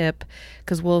huge tip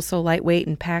because wool's so lightweight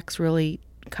and packs really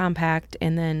compact,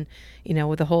 and then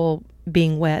with the whole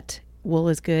being wet, wool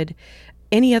is good.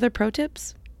 Any other pro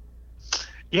tips?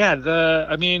 Yeah,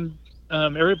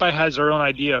 everybody has their own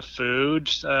idea of food.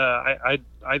 I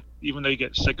even though you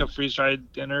get sick of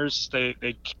freeze-dried dinners, they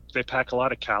pack a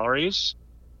lot of calories.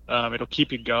 It'll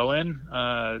keep you going,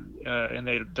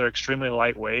 and they're extremely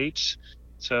lightweight.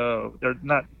 So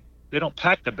they don't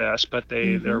pack the best, but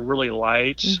they're really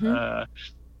light.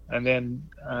 And then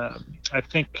I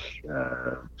think,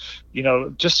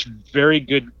 just very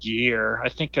good gear. I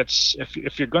think it's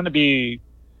if you're going to be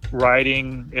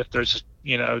riding, if there's,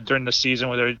 during the season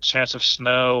where there's a chance of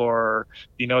snow, or,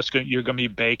 you're going to be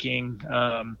baking,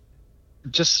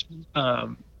 just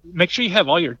make sure you have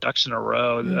all your ducks in a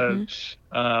row.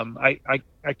 I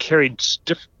carried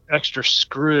extra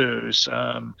screws,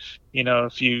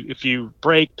 if you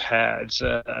brake pads,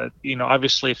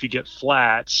 obviously if you get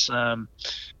flats,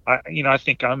 I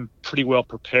think I'm pretty well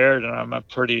prepared, and I'm a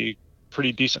pretty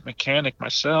decent mechanic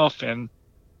myself.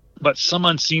 But some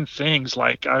unseen things,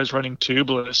 like I was running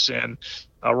tubeless and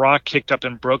a rock kicked up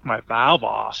and broke my valve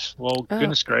off. Well,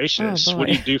 goodness gracious, what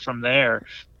do you do from there?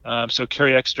 So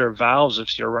carry extra valves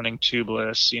if you're running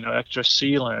tubeless, extra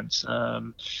sealants.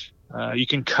 You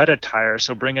can cut a tire,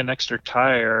 so bring an extra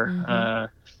tire.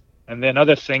 And then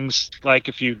other things, like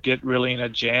if you get really in a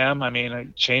jam,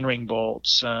 chainring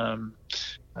bolts,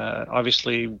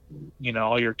 obviously,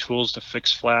 all your tools to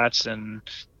fix flats, and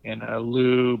a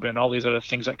lube, and all these other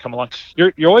things that come along.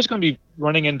 You're always going to be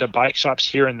running into bike shops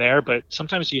here and there, but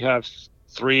sometimes you have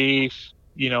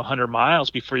 100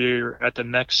 miles before you're at the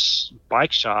next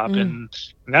bike shop, and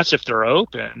that's if they're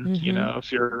open,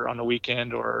 if you're on the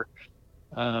weekend, or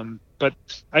but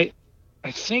I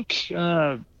think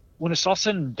when it's all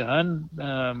said and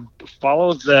done,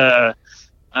 follow the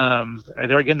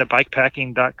there again, the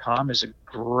bikepacking.com is a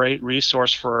great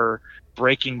resource for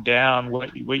breaking down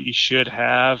what you should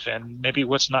have and maybe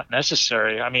what's not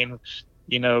necessary.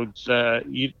 You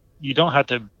don't have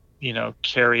to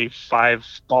carry 5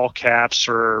 ball caps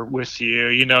or with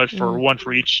you, one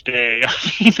for each day.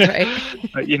 Right.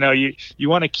 But, you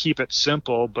want to keep it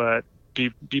simple, but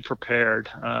be prepared.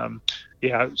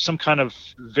 Yeah, some kind of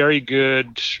very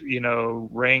good,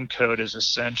 raincoat is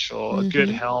essential. A good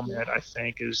helmet, I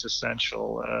think, is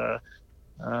essential.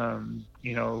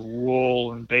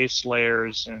 Wool and base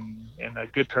layers and a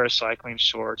good pair of cycling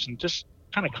shorts and just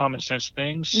kind of common sense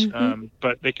things.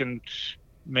 But they can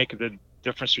make the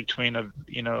difference between a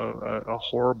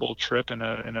horrible trip and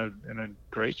a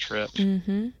great trip.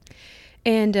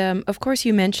 And of course,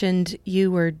 you mentioned you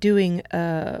were doing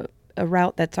a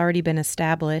route that's already been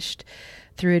established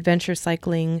through adventure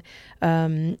cycling.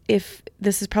 If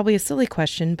this is probably a silly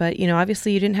question, but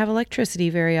obviously you didn't have electricity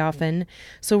very often.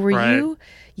 So were you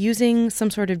using some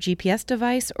sort of GPS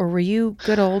device, or were you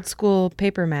good old school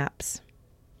paper maps?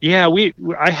 Yeah,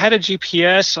 I had a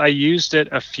GPS. I used it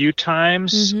a few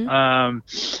times, and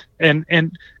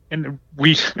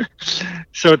we.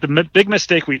 So the big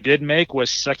mistake we did make was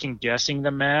second guessing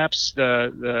the maps.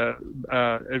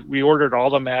 We ordered all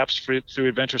the maps through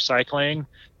Adventure Cycling,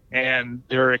 and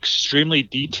they're extremely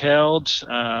detailed.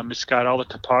 It's got all the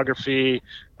topography.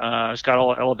 It's got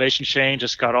all the elevation change.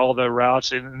 It's got all the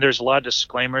routes, and there's a lot of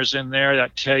disclaimers in there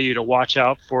that tell you to watch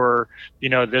out for,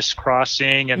 this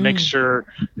crossing and make sure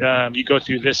you go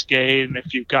through this gate. And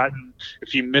if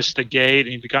you missed the gate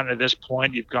and you've gotten to this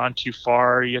point, you've gone too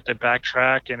far. You have to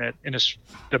backtrack. And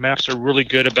the maps are really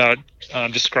good about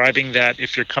describing that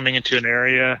if you're coming into an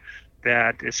area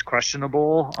that is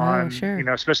questionable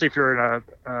especially if you're in a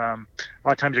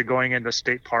lot of times you're going into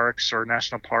state parks or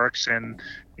national parks, and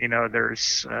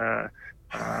there's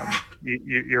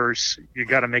you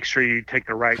got to make sure you take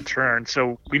the right turn.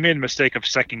 So we made a mistake of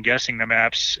second guessing the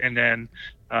maps and then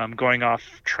going off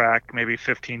track maybe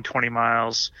 15-20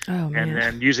 miles and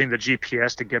then using the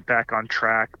GPS to get back on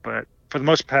track. But for the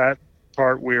most part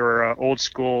we were old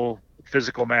school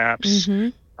physical maps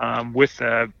with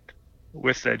the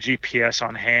GPS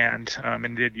on hand,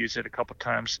 and did use it a couple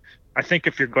times. I think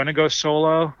if you're going to go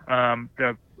solo,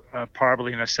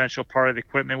 probably an essential part of the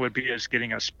equipment would be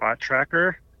getting a spot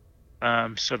tracker,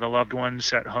 so the loved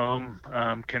ones at home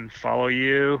can follow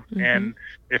you. And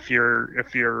if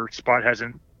your spot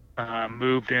hasn't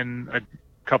moved in a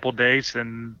couple days,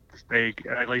 then they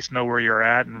at least know where you're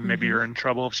at, and maybe you're in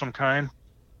trouble of some kind.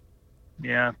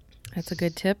 Yeah, that's a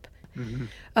good tip. Do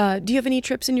you have any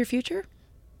trips in your future?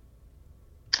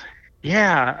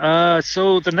 Yeah,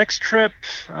 so the next trip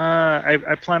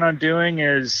I plan on doing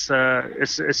is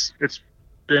it's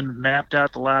been mapped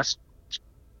out the last,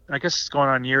 I guess it's going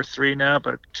on year 3 now,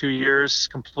 but 2 years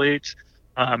complete.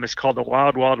 It's called the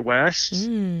Wild Wild West,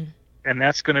 and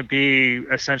that's going to be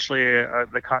essentially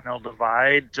the Continental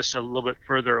Divide, just a little bit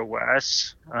further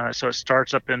west. So it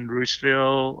starts up in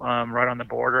Roosevelt, right on the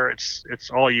border.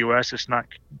 It's all U.S. It's not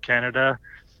Canada,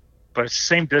 but it's the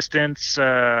same distance.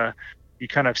 You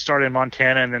kind of start in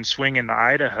Montana and then swing into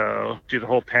Idaho, do the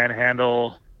whole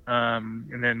Panhandle,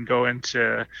 and then go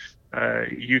into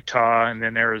Utah and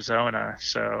then Arizona.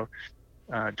 So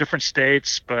different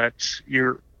states, but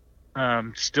you're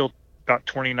still about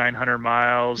 2,900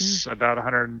 miles, about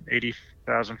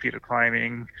 180,000 feet of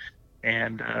climbing,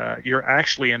 and you're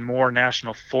actually in more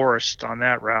national forest on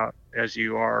that route as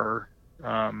you are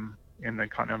in the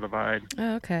Continental Divide.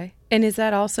 Oh, okay. And is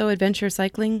that also Adventure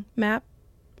Cycling map?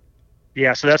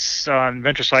 Yeah, so that's on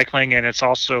Adventure Cycling, and it's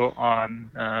also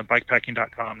on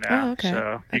bikepacking.com now. Oh, okay.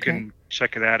 So you can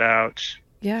check that out.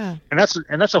 Yeah. And that's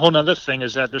a whole other thing,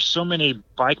 is that there's so many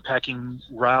bikepacking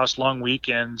routes, long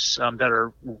weekends that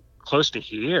are close to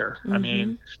here. I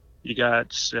mean, you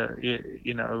got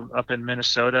up in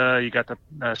Minnesota, you got the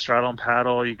Straddle and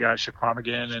Paddle, you got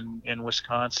Chequamegon in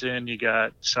Wisconsin, you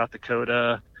got South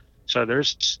Dakota. So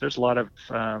there's a lot of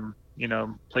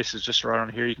places just around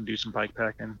here you can do some bike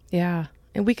packing. Yeah.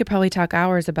 And we could probably talk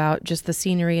hours about just the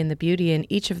scenery and the beauty in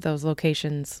each of those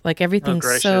locations. Like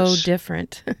everything's so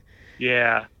different.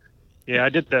 Yeah. I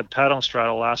did the Paddle and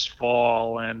Straddle last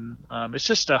fall, and it's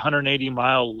just a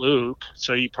 180-mile loop.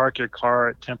 So you park your car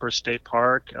at Temper State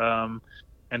Park, and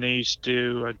then you just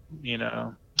do a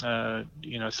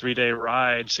 3-day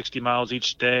ride, 60 miles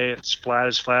each day. It's flat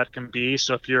as flat can be.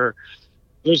 So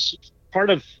there's part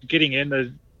of getting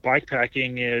into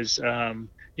bikepacking is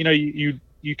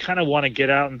you kind of want to get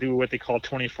out and do what they call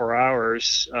 24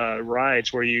 hours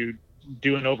rides, where you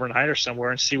do an overnighter somewhere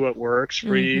and see what works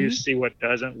for you, see what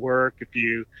doesn't work,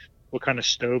 what kind of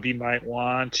stove you might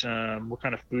want, what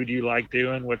kind of food you like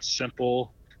doing, what's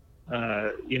simple,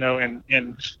 and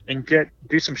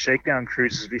do some shakedown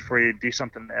cruises before you do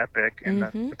something epic. And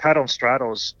the Paddle and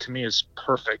Straddle to me is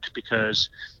perfect, because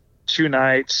 2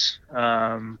 nights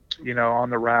on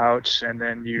the route, and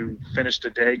then you finish the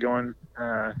day going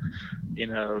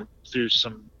through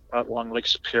some along Lake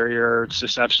Superior. It's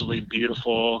just absolutely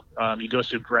beautiful. You go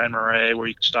through Grand Marais, where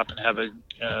you can stop and have a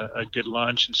good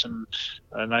lunch and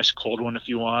a nice cold one if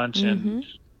you want. Mm-hmm.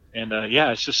 And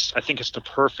yeah, it's just, I think it's the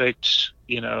perfect,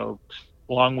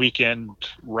 long weekend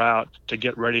route to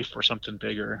get ready for something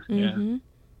bigger. Mm-hmm.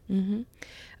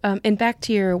 Mm-hmm. And back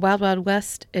to your Wild Wild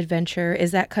West adventure,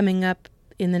 is that coming up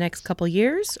in the next couple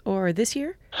years or this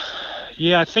year?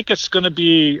 Yeah, I think it's going to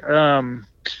be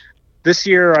this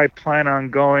year. I plan on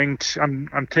going to,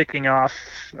 I'm taking off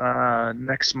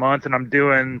next month, and I'm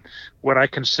doing what I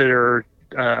consider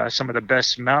some of the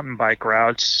best mountain bike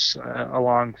routes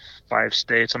along 5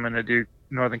 states. I'm going to do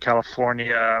Northern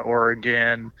California,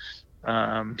 Oregon,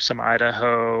 some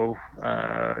Idaho,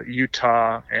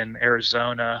 Utah, and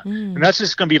Arizona. And that's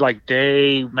just going to be like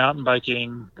day mountain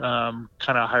biking, kind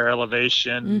of higher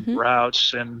elevation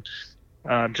routes, and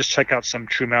just check out some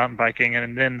true mountain biking.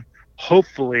 And then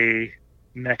hopefully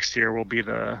next year will be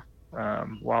the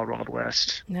Wild Wild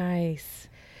West. Nice.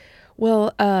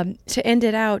 Well, to end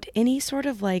it out, any sort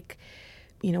of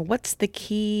what's the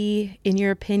key, in your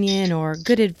opinion, or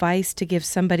good advice to give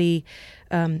somebody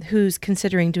who's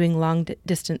considering doing long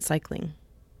distance cycling?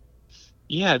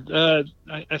 Yeah,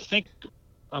 I think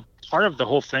a part of the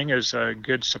whole thing is a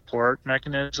good support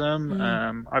mechanism.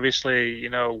 Obviously,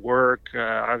 work.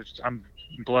 I'm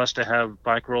blessed to have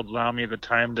Bike World allow me the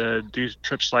time to do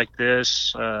trips like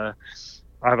this.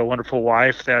 I have a wonderful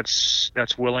wife that's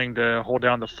willing to hold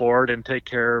down the fort and take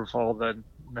care of all the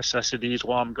necessities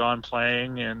while I'm gone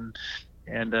playing, and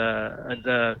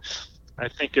I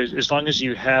think as long as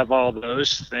you have all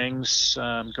those things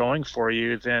going for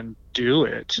you, then do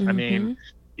it. I mean,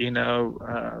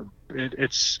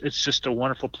 it's just a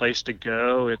wonderful place to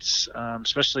go. It's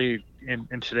especially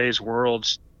in today's world,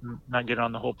 not get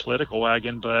on the whole political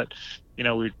wagon, but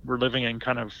we're living in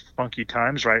kind of funky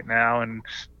times right now, and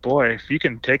boy, if you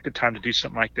can take the time to do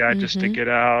something like that, just to get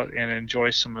out and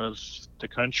enjoy some of the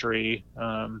country,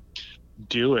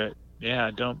 do it.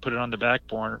 Yeah, don't put it on the back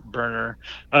burner.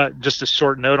 Just a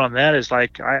short note on that is I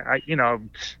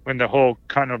when the whole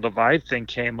Continental Divide thing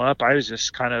came up, I was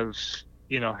just kind of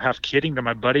half kidding to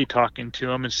my buddy, talking to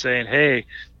him and saying, hey,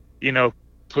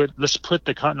 let's put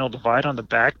the Continental Divide on the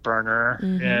back burner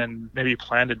and maybe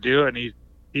plan to do it. And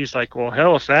he's like, well,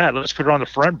 hell with that. Let's put it on the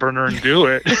front burner and do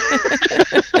it.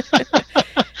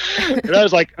 And I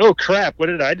was like, oh crap, what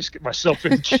did I just get myself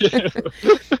into?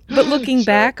 But looking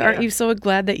back, aren't you so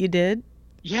glad that you did?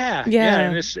 Yeah.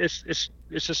 And it's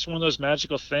just one of those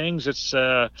magical things. It's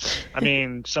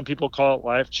some people call it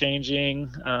life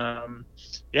changing.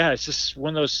 It's just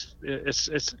one of those.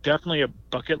 It's definitely a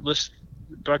bucket list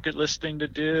thing to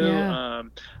do. Yeah.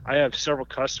 I have several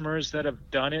customers that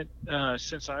have done it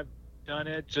since I've done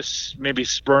it, just maybe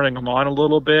spurring them on a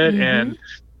little bit, and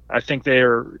I think they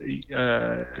are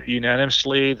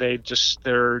unanimously,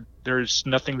 there's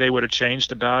nothing they would have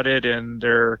changed about it, and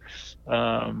there's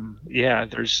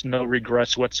no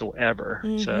regrets whatsoever.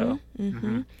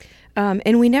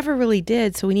 And we never really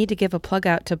did, so we need to give a plug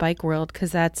out to Bike World,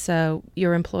 because that's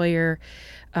your employer.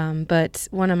 But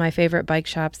one of my favorite bike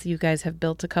shops, you guys have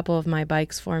built a couple of my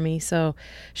bikes for me. So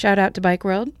shout out to Bike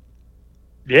World.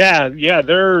 Yeah,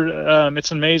 they're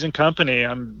it's an amazing company.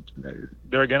 I'm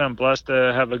blessed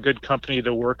to have a good company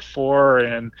to work for,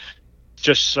 and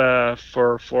just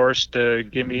for Forrest to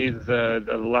give me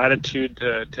the latitude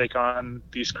to take on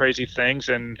these crazy things,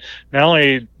 and not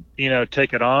only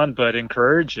take it on but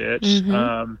encourage it.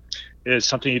 Is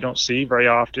something you don't see very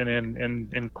often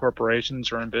in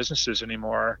corporations or in businesses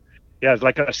anymore. Yeah,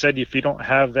 like I said, if you don't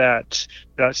have that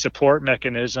support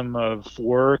mechanism of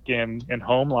work and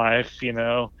home life,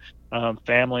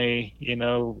 family,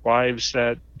 wives,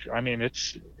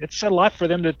 it's a lot for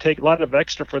them to take, a lot of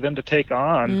extra for them to take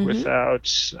on without,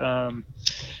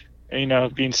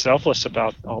 being selfless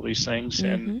about all these things.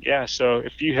 And so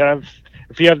if you have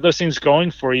those things going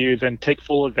for you, then take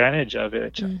full advantage of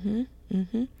it.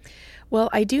 Well,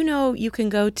 I do know you can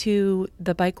go to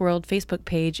the Bike World Facebook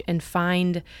page and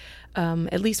find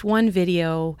at least one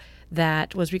video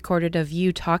that was recorded of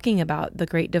you talking about the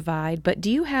Great Divide. But do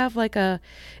you have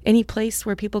any place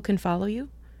where people can follow you?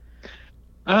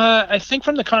 I think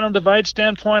from the Continental Divide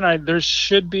standpoint, there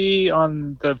should be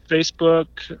on the Facebook,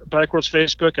 Bike World's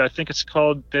Facebook. I think it's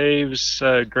called Dave's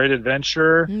Great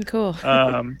Adventure. Cool.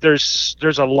 There's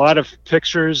a lot of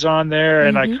pictures on there,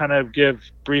 and I kind of give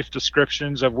brief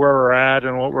descriptions of where we're at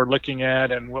and what we're looking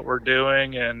at and what we're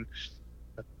doing, and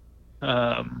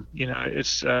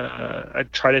it's I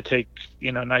try to take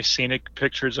nice scenic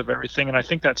pictures of everything, and I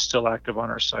think that's still active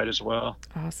on our site as well.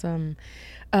 Awesome.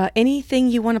 Anything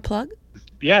you want to plug?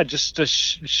 yeah, just a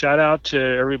shout out to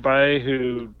everybody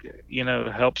who,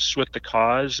 helps with the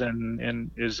cause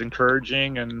and is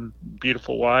encouraging, and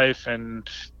beautiful wife and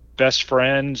best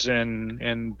friends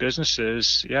and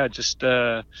businesses. Yeah, just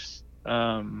yeah,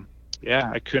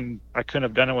 I couldn't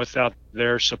have done it without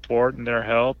their support and their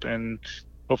help, and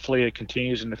hopefully it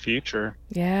continues in the future.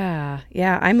 Yeah.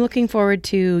 Yeah. I'm looking forward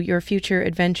to your future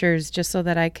adventures just so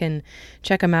that I can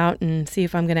check them out and see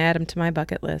if I'm going to add them to my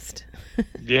bucket list.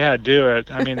 Yeah, do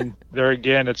it. I mean, there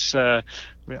again, it's I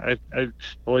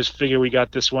always figure we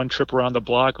got this one trip around the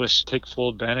block. Let's take full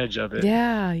advantage of it.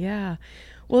 Yeah. Yeah.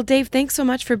 Well, Dave, thanks so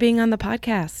much for being on the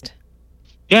podcast.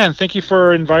 Yeah, and thank you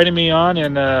for inviting me on,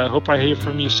 and hope I hear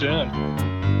from you soon.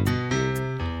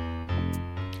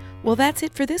 Well, that's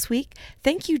it for this week.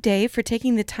 Thank you, Dave, for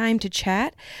taking the time to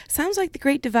chat. Sounds like the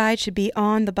Great Divide should be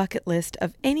on the bucket list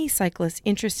of any cyclist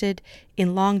interested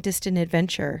in long-distance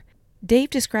adventure. Dave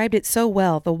described it so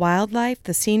well. The wildlife,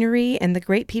 the scenery, and the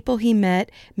great people he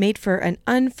met made for an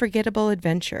unforgettable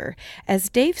adventure. As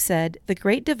Dave said, the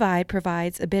Great Divide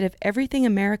provides a bit of everything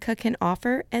America can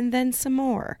offer and then some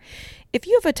more. If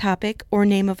you have a topic or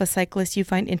name of a cyclist you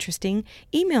find interesting,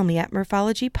 email me at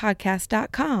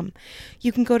murphologypodcast.com.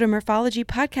 You can go to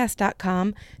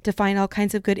murphologypodcast.com to find all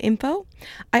kinds of good info.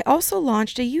 I also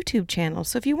launched a YouTube channel,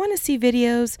 so if you want to see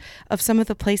videos of some of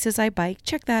the places I bike,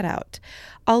 check that out.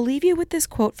 I'll leave you with this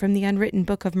quote from the Unwritten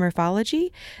Book of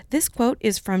Murphology. This quote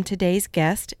is from today's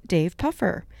guest, Dave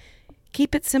Puffer.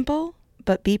 Keep it simple,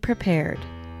 but be prepared.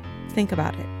 Think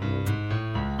about it.